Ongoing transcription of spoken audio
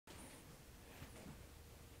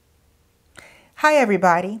Hi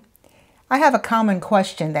everybody. I have a common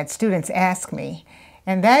question that students ask me,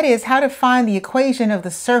 and that is how to find the equation of the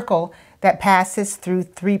circle that passes through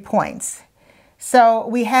 3 points. So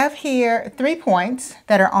we have here 3 points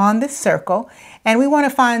that are on this circle, and we want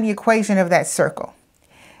to find the equation of that circle.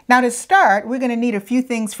 Now to start, we're going to need a few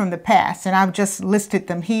things from the past, and I've just listed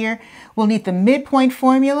them here. We'll need the midpoint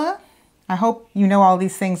formula. I hope you know all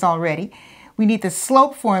these things already. We need the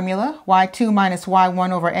slope formula, y2 minus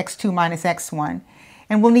y1 over x2 minus x1,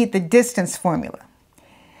 and we'll need the distance formula.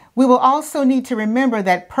 We will also need to remember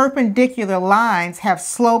that perpendicular lines have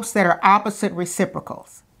slopes that are opposite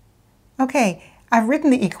reciprocals. Okay, I've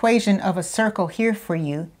written the equation of a circle here for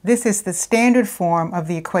you. This is the standard form of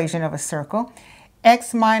the equation of a circle.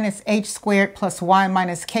 X minus h squared plus y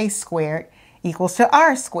minus k squared equals to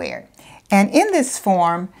r squared. And in this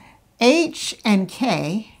form, h and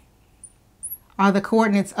k are the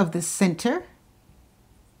coordinates of the center,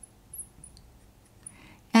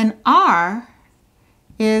 and r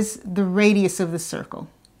is the radius of the circle.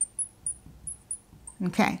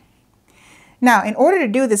 Okay. Now, in order to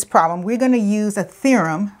do this problem, we're going to use a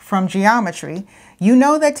theorem from geometry. You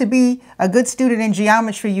know that to be a good student in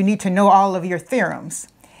geometry, you need to know all of your theorems.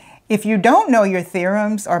 If you don't know your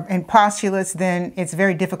theorems or in postulates, then it's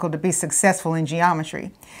very difficult to be successful in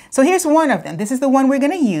geometry. So here's one of them. This is the one we're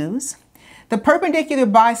going to use. The perpendicular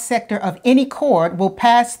bisector of any chord will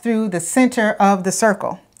pass through the center of the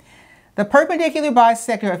circle. The perpendicular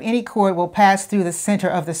bisector of any chord will pass through the center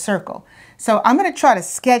of the circle. So I'm going to try to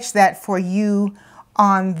sketch that for you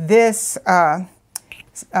on this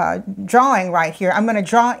drawing right here. I'm going to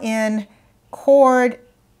draw in chord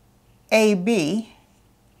AB,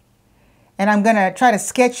 and I'm going to try to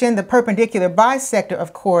sketch in the perpendicular bisector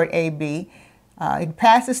of chord AB. It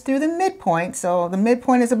passes through the midpoint, so the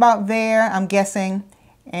midpoint is about there, I'm guessing,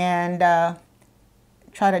 and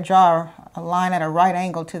try to draw a line at a right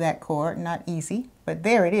angle to that chord. Not easy, but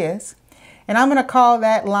there it is. And I'm going to call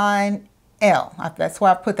that line L. That's why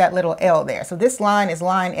I put that little L there. So this line is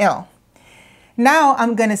line L. Now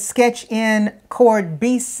I'm going to sketch in chord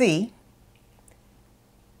BC,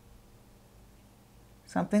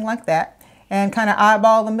 something like that, and kind of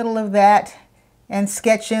eyeball the middle of that and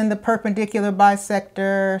sketch in the perpendicular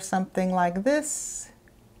bisector, something like this.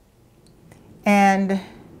 And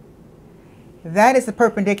that is the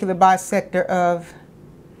perpendicular bisector of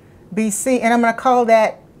BC, and I'm going to call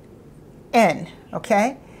that N,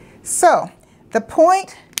 okay? So the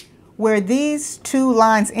point where these two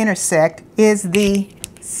lines intersect is the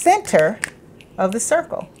center of the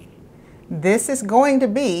circle. This is going to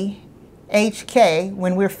be HK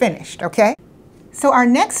when we're finished, okay? So our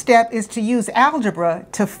next step is to use algebra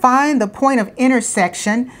to find the point of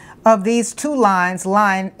intersection of these two lines,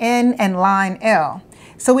 line N and line L.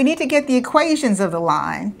 So we need to get the equations of the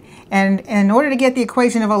line. And in order to get the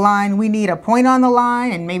equation of a line, we need a point on the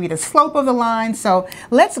line and maybe the slope of the line. So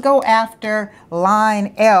let's go after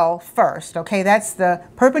line L first. Okay, that's the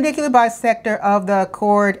perpendicular bisector of the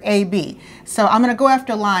chord AB. So I'm going to go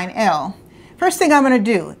after line L. First thing I'm going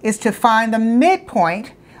to do is to find the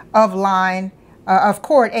midpoint of line of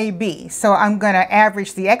chord AB. So I'm going to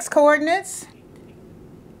average the x coordinates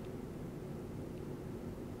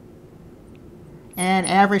and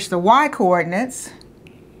average the y coordinates,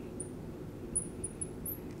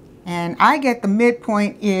 and I get the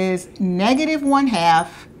midpoint is -1/2,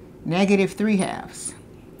 -3/2.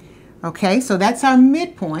 Okay, so that's our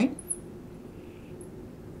midpoint.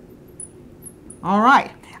 All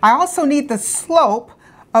right, I also need the slope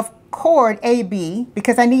of chord AB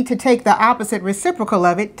because I need to take the opposite reciprocal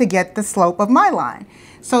of it to get the slope of my line.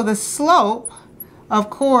 So the slope of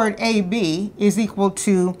chord AB is equal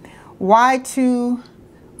to y2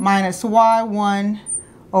 minus y1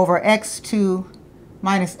 over x2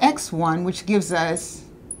 minus x1, which gives us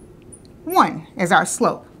 1 as our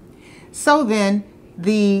slope. So then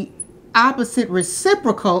the opposite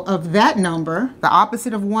reciprocal of that number, the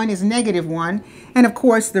opposite of 1 is -1, and of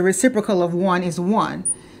course the reciprocal of 1 is 1.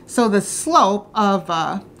 So the slope of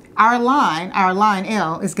our line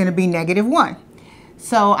L, is going to be -1.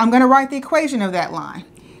 So I'm going to write the equation of that line.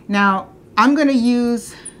 Now I'm going to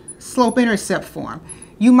use slope-intercept form.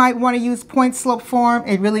 You might want to use point-slope form.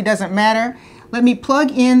 It really doesn't matter. Let me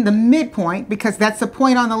plug in the midpoint because that's the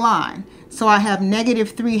point on the line. So I have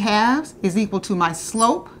 -3/2 is equal to my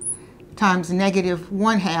slope times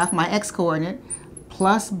 -1/2, my x-coordinate,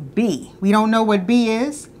 plus b. We don't know what b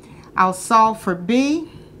is. I'll solve for b.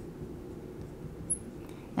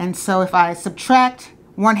 And so if I subtract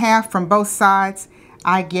 1/2 from both sides,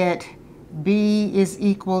 I get b is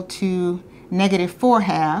equal to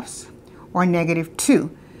 -4/2 or -2.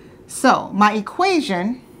 So my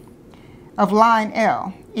equation of line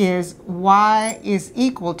L is y is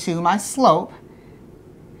equal to my slope,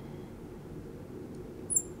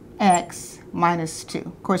 x minus 2.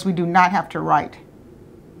 Of course, we do not have to write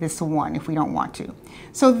this 1 if we don't want to.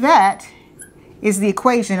 So that is the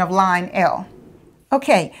equation of line L.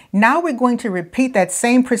 Okay, now we're going to repeat that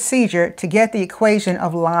same procedure to get the equation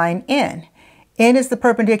of line N. N is the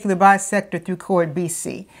perpendicular bisector through chord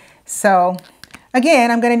BC. So again,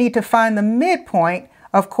 I'm going to need to find the midpoint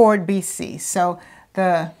of chord BC. So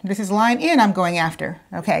this is line N I'm going after.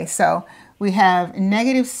 Okay, so we have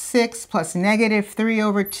 -6 plus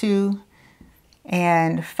 -3/2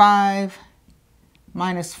 and 5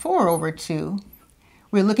 minus 4/2.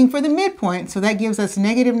 We're looking for the midpoint, so that gives us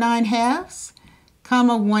 -9/2,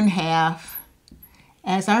 comma 1/2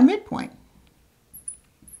 as our midpoint.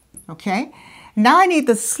 Okay, now I need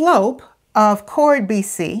the slope of chord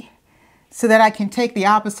BC so that I can take the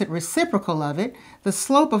opposite reciprocal of it. The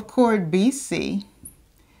slope of chord BC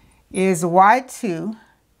is y2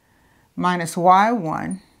 minus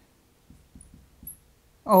y1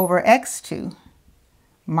 over x2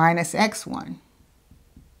 minus x1.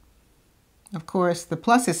 Of course, the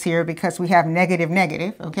plus is here because we have negative,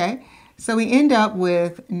 negative, okay? So we end up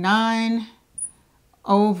with 9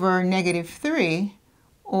 over -3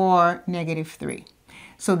 or -3.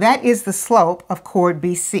 So that is the slope of chord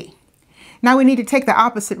BC. Now we need to take the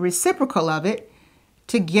opposite reciprocal of it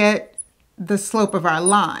to get the slope of our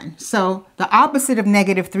line. So the opposite of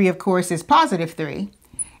 -3, of course, is +3,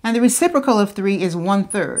 and the reciprocal of 3 is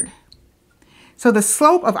 1/3. So the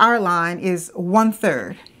slope of our line is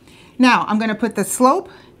 1/3. Now I'm going to put the slope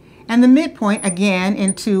and the midpoint again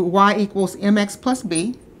into y equals mx plus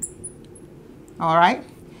b. All right,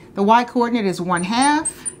 the y coordinate is 1/2,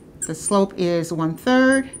 the slope is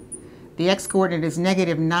 1/3, the x coordinate is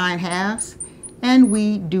 -9/2, and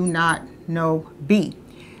we do not know b.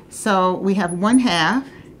 So we have 1/2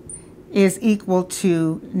 is equal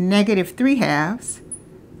to -3/2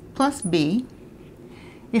 plus b.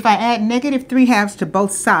 If I add -3/2 to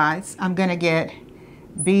both sides, I'm going to get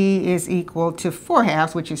b is equal to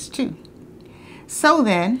 4/2, which is 2. So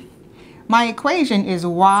then, my equation is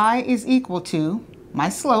y is equal to my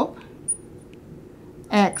slope,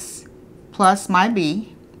 x plus my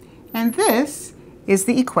b, and this is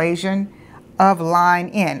the equation of line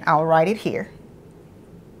N. I'll write it here.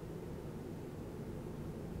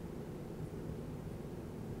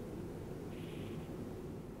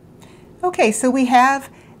 Okay, so we have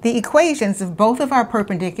the equations of both of our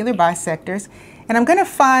perpendicular bisectors, and I'm going to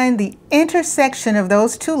find the intersection of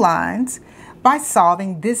those two lines by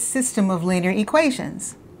solving this system of linear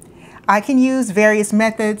equations. I can use various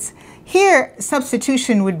methods. Here,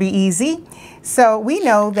 substitution would be easy. So we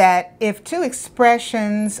know that if two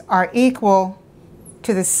expressions are equal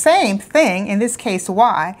to the same thing, in this case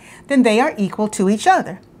y, then they are equal to each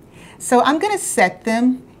other. So I'm going to set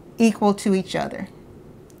them equal to each other.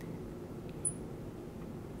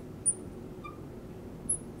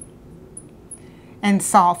 And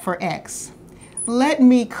solve for x. Let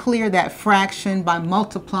me clear that fraction by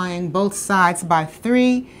multiplying both sides by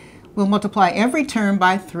 3. We'll multiply every term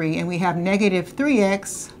by 3, and we have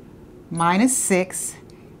 -3x minus 6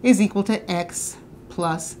 is equal to x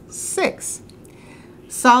plus 6.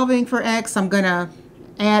 Solving for x, I'm going to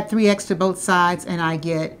add 3x to both sides, and I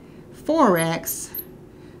get 4x.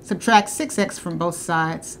 Subtract 6x from both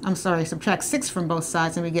sides. Subtract 6 from both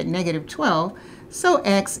sides, and we get -12. So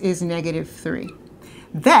x is -3.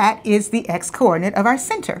 That is the x-coordinate of our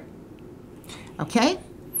center. Okay?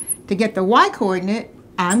 To get the y-coordinate,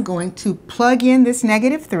 I'm going to plug in this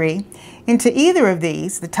 -3 into either of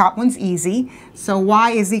these. The top one's easy. So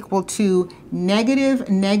y is equal to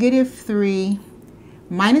 -3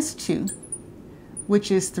 minus 2,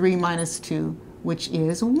 which is 3 minus 2, which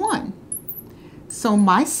is 1. So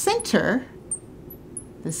my center,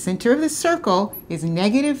 the center of the circle, is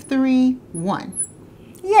 -3, 1.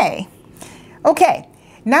 Yay! Okay.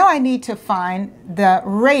 Now I need to find the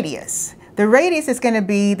radius. The radius is going to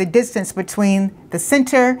be the distance between the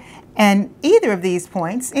center and either of these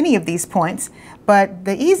points, any of these points, but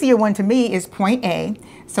the easier one to me is point A.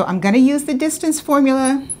 So I'm going to use the distance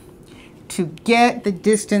formula to get the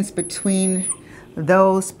distance between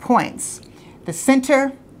those points, the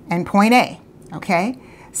center and point A, okay?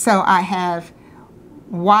 So I have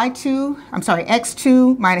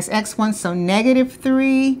x2 minus x1, so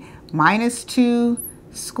 -3 minus 2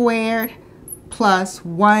 squared plus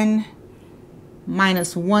 1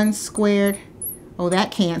 minus 1 squared. Oh,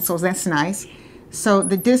 that cancels. That's nice. So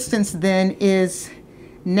the distance then is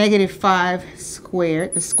 -5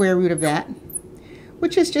 squared, the square root of that,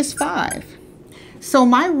 which is just 5. So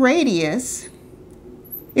my radius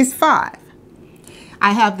is 5.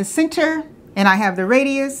 I have the center and I have the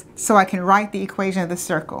radius, so I can write the equation of the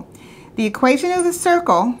circle. The equation of the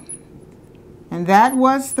circle, and that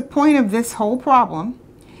was the point of this whole problem,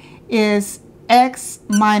 is x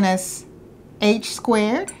minus h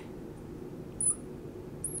squared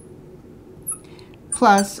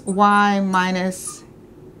plus y minus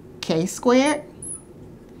k squared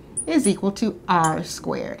is equal to r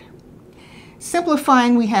squared.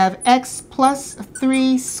 Simplifying, we have x plus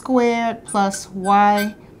 3 squared plus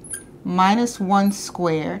y minus 1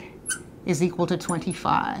 squared is equal to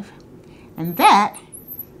 25. And that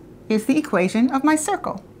is the equation of my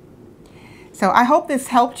circle. So I hope this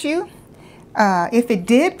helped you. If it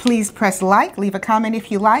did, please press like, leave a comment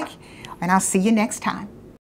if you like, and I'll see you next time.